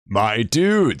My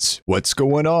dudes, what's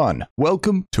going on?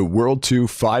 Welcome to World 2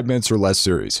 5 Minutes or Less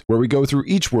series, where we go through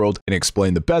each world and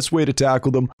explain the best way to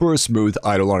tackle them for a smooth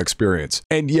IdleOn experience.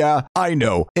 And yeah, I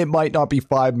know, it might not be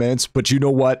 5 minutes, but you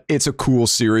know what? It's a cool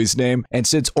series name, and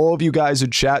since all of you guys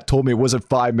in chat told me it wasn't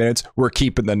 5 minutes, we're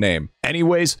keeping the name.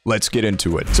 Anyways, let's get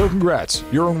into it. So congrats,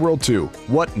 you're in World 2.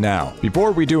 What now?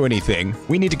 Before we do anything,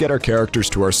 we need to get our characters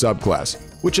to our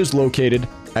subclass, which is located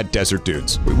at Desert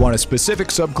Dudes. We want a specific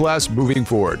subclass moving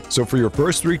forward. So for your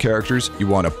first 3 characters, you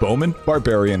want a Bowman,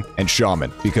 Barbarian, and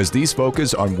Shaman, because these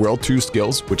focus on World 2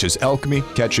 skills, which is Alchemy,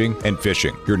 Catching, and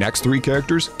Fishing. Your next 3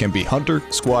 characters can be Hunter,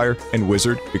 Squire, and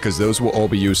Wizard, because those will all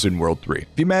be used in World 3. If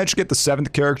you manage to get the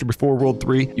 7th character before World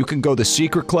 3, you can go the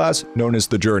secret class known as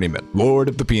the Journeyman, Lord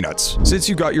of the Peanuts. Since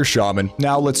you got your Shaman,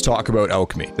 now let's talk about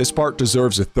Alchemy. This part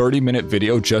deserves a 30-minute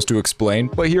video just to explain,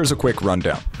 but here's a quick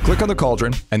rundown. Click on the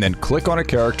cauldron, and then click on a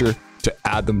character to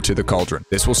add them to the cauldron.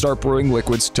 This will start brewing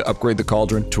liquids to upgrade the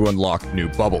cauldron to unlock new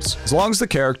bubbles. As long as the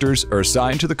characters are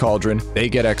assigned to the cauldron, they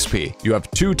get XP. You have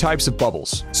 2 types of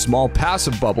bubbles, small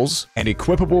passive bubbles and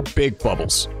equipable big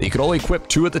bubbles. You can only equip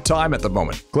 2 at the time at the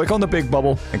moment. Click on the big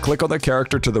bubble and click on the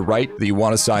character to the right that you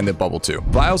want to assign the bubble to.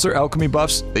 Vials are alchemy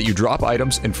buffs that you drop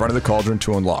items in front of the cauldron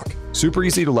to unlock. Super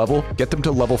easy to level, get them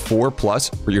to level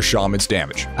 4+ for your shaman's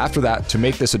damage. After that, to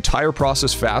make this entire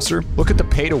process faster, look at the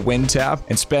pay to win tab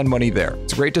and spend money there.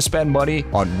 It's great to spend money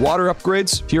on water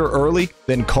upgrades here early,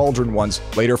 then cauldron ones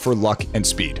later for luck and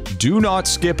speed. Do not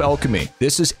skip alchemy.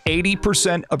 This is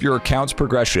 80% of your account's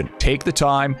progression. Take the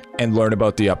time and learn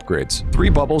about the upgrades. 3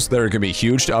 bubbles that are going to be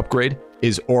huge to upgrade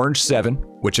is Orange 7,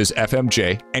 which is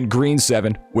FMJ, and Green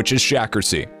 7, which is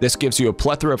Shackeracy. This gives you a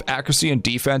plethora of accuracy and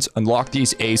defense. Unlock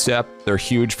these ASAP. They're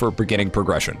huge for beginning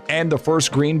progression. And the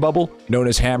first green bubble, known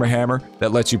as Hammer,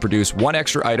 that lets you produce 1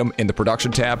 extra item in the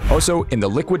production tab. Also, in the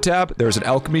liquid tab, there's an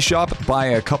alchemy shop.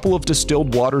 Buying a couple of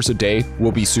distilled waters a day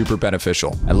will be super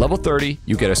beneficial. At level 30,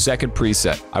 you get a second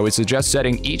preset. I would suggest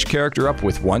setting each character up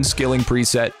with 1 skilling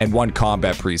preset and 1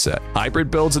 combat preset.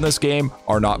 Hybrid builds in this game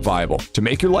are not viable. To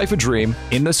make your life a dream,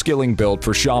 in the skilling build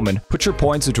for Shaman, put your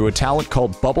points into a talent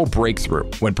called Bubble Breakthrough.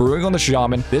 When brewing on the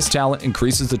Shaman, this talent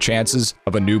increases the chances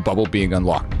of a new bubble being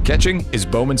unlocked. Catching is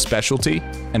Bowman's specialty,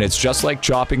 and it's just like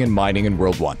chopping and mining in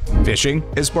World 1. Fishing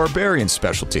is Barbarian's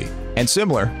specialty, and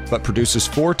similar, but produces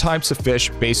 4 types of fish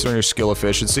based on your skill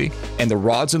efficiency, and the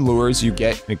rods and lures you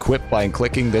get equipped by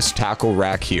clicking this tackle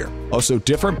rack here. Also,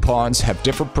 different pawns have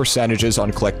different percentages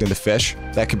on collecting the fish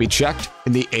that can be checked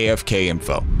in the AFK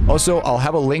info. Also, I'll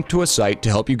have a link to a site to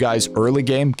help you guys early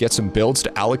game get some builds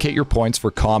to allocate your points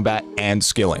for combat and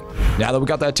skilling. Now that we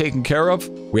got that taken care of,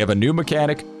 we have a new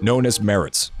mechanic known as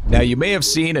merits. Now, you may have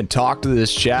seen and talked to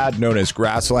this Chad known as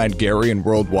Grassland Gary in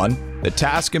World 1, the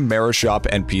Task and Merit Shop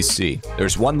NPC.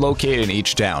 There's one located in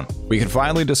each town. We can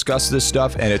finally discuss this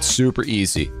stuff, and it's super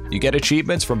easy. You get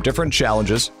achievements from different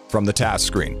challenges from the task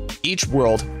screen. Each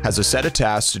world has a set of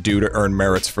tasks to do to earn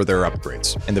merits for their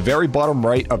upgrades. In the very bottom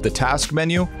right of the task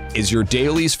menu is your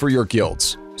dailies for your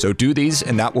guilds. So do these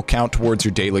and that will count towards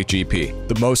your daily GP.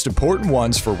 The most important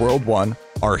ones for World 1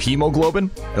 are Hemoglobin,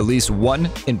 at least 1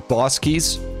 in boss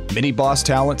keys, mini boss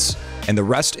talents, and the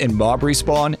rest in mob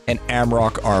respawn and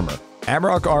Amrock armor.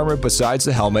 Amrock armor besides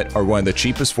the helmet are one of the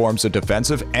cheapest forms of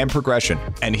defensive and progression,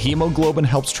 and Hemoglobin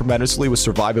helps tremendously with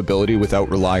survivability without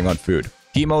relying on food.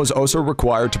 Hemo is also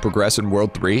required to progress in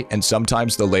World 3 and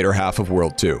sometimes the later half of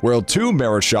World 2. World 2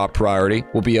 Merit Shop priority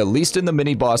will be at least in the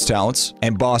mini boss talents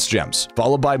and boss gems,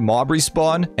 followed by mob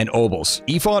respawn and obols.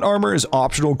 Ephont armor is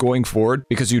optional going forward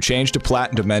because you change to Plat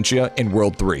and Dementia in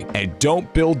World 3. And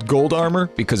don't build gold armor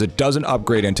because it doesn't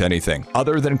upgrade into anything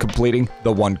other than completing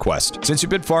the 1 quest. Since you've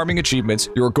been farming achievements,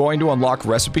 you're going to unlock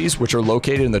recipes which are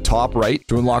located in the top right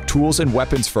to unlock tools and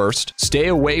weapons first. Stay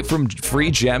away from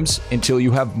free gems until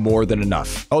you have more than enough.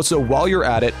 Also, while you're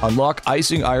at it, unlock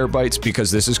Icing Ire Bites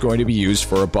because this is going to be used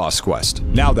for a boss quest.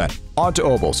 Now then, on to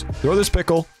obols. Throw this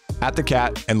pickle at the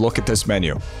cat and look at this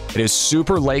menu. It is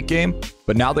super late game,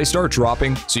 but now they start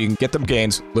dropping so you can get them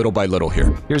gains little by little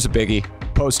here. Here's a biggie.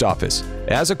 Post Office.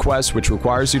 It has a quest which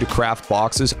requires you to craft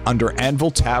boxes under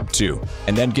Anvil tab 2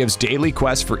 and then gives daily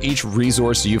quests for each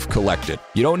resource you've collected.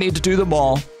 You don't need to do them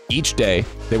all. Each day,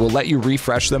 they will let you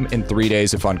refresh them in 3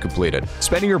 days if uncompleted.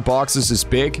 Spending your boxes is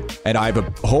big, and I have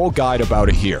a whole guide about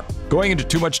it here. Going into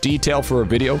too much detail for a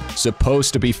video,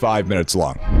 supposed to be 5 minutes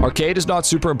long. Arcade is not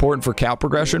super important for count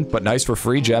progression, but nice for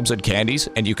free gems and candies,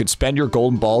 and you could spend your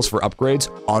golden balls for upgrades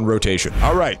on rotation.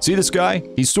 Alright, see this guy?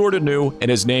 He's sorta new,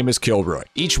 and his name is Kilroy.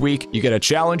 Each week, you get a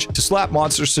challenge to slap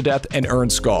monsters to death and earn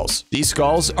skulls. These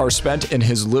skulls are spent in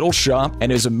his little shop, and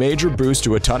is a major boost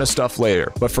to a ton of stuff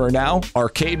later. But for now,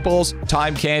 arcade balls,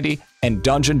 time candy, and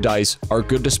Dungeon Dice are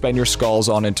good to spend your skulls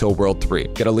on until World 3.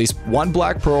 Get at least 1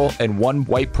 Black Pearl and 1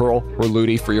 White Pearl or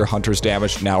Looty for your Hunter's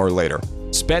damage now or later.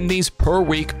 Spend these per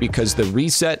week because the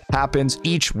reset happens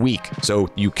each week, so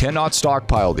you cannot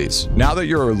stockpile these. Now that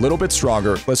you're a little bit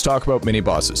stronger, let's talk about mini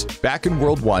bosses. Back in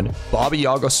World 1, Baba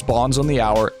Yaga spawns on the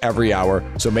hour every hour,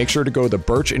 so make sure to go to the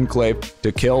Birch Enclave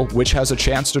to kill, which has a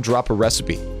chance to drop a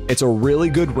recipe. It's a really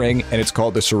good ring, and it's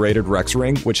called the Serrated Rex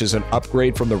Ring, which is an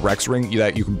upgrade from the Rex Ring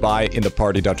that you can buy in the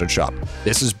Party Dungeon shop.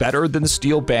 This is better than the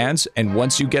Steel Bands, and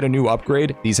once you get a new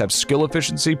upgrade, these have skill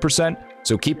efficiency %,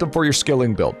 so keep them for your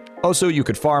skilling build. Also, you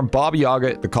could farm Baba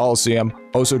Yaga at the Coliseum,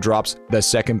 also drops the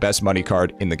second best money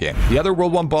card in the game. The other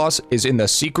World 1 boss is in the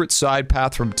secret side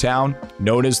path from town,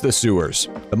 known as the Sewers.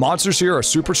 The monsters here are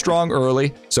super strong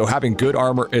early, so having good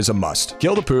armor is a must.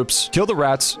 Kill the poops, kill the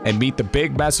rats, and meet the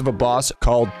big mess of a boss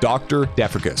called Dr.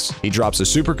 Deficus. He drops a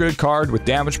super good card with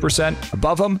damage %.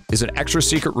 Above him is an extra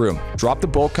secret room. Drop the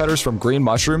bolt cutters from green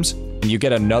mushrooms, and you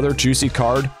get another juicy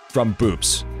card from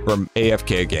Boops from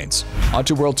AFK gains.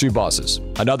 Onto World 2 bosses.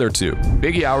 Another 2.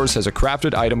 Biggie Hours has a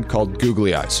crafted item called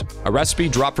Googly Eyes. A recipe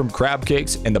dropped from crab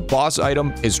cakes, and the boss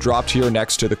item is dropped here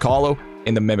next to the Colo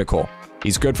in the Mimic Hole.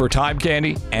 He's good for time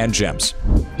candy and gems.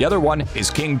 The other one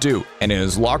is King Dew, and it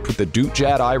is locked with the Doot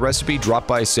Jad Eye recipe dropped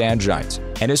by Sand Giants.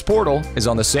 And his portal is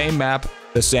on the same map,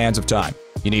 the Sands of Time.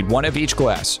 You need 1 of each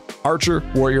class, Archer,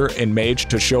 Warrior, and Mage,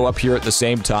 to show up here at the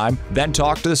same time, then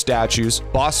talk to the statues,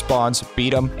 boss spawns, beat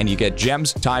them, and you get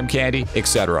gems, time candy,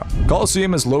 etc.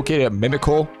 Coliseum is located at Mimic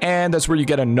Hole, and that's where you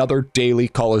get another daily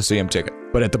Coliseum ticket.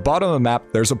 But at the bottom of the map,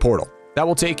 there's a portal. That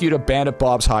will take you to Bandit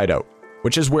Bob's hideout,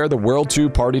 which is where the World 2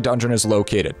 Party Dungeon is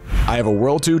located. I have a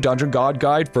World 2 Dungeon God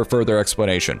Guide for further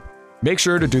explanation. Make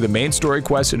sure to do the main story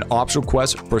quests and optional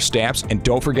quests for stamps, and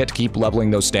don't forget to keep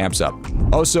leveling those stamps up.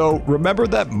 Also, remember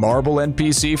that marble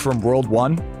NPC from World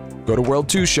 1? Go to World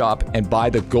 2 shop and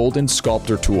buy the Golden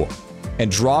Sculptor tool,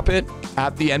 and drop it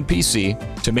at the NPC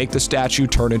to make the statue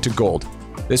turn into gold.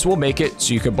 This will make it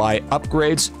so you can buy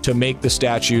upgrades to make the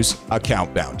statues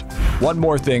account bound. One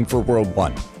more thing for World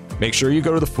 1. Make sure you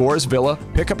go to the Forest Villa,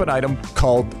 pick up an item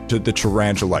called the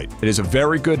Tarantulite. It is a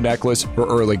very good necklace for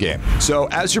early game. So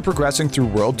as you're progressing through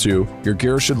World 2, your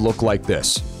gear should look like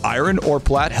this. Iron or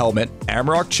plat helmet,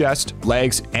 Amarok chest,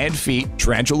 legs, and feet,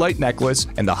 Tarantulite necklace,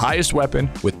 and the highest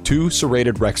weapon with 2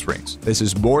 serrated Rex rings. This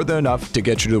is more than enough to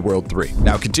get you to World 3.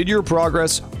 Now continue your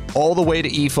progress all the way to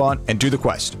Ifont and do the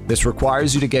quest. This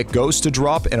requires you to get Ghosts to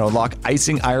drop and unlock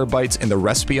Icing Iron Bites in the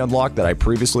recipe unlock that I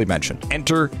previously mentioned.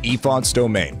 Enter Ifont's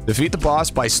domain. Defeat the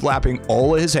boss by slapping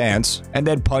all of his hands and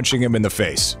then punching him in the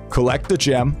face. Collect the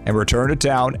gem and return to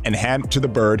town and hand it to the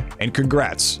bird, and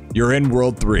congrats, you're in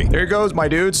World 3. There goes, my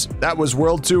dudes. That was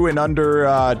World 2 in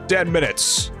under 10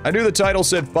 minutes. I knew the title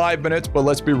said 5 minutes, but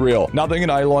let's be real. Nothing in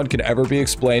IdleOn can ever be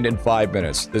explained in 5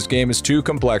 minutes. This game is too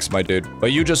complex, my dude.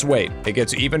 But you just wait. It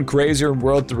gets even crazier in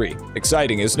World 3.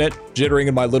 Exciting, isn't it? Jittering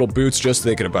in my little boots just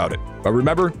thinking about it. But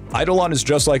remember, IdleOn is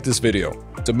just like this video.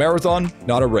 It's a marathon,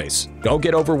 not a race. Don't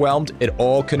get overwhelmed. It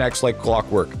all connects like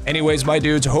clockwork. Anyways, my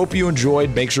dudes, hope you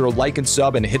enjoyed. Make sure to like and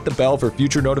sub and hit the bell for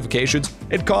future notifications,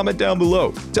 and comment down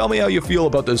below. Tell me how you feel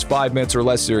about this 5 minutes or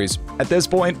less series. At this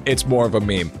point, it's more of a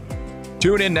meme.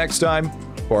 Tune in next time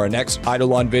for our next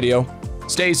IdleOn video.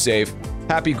 Stay safe,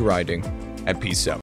 happy grinding, and peace out.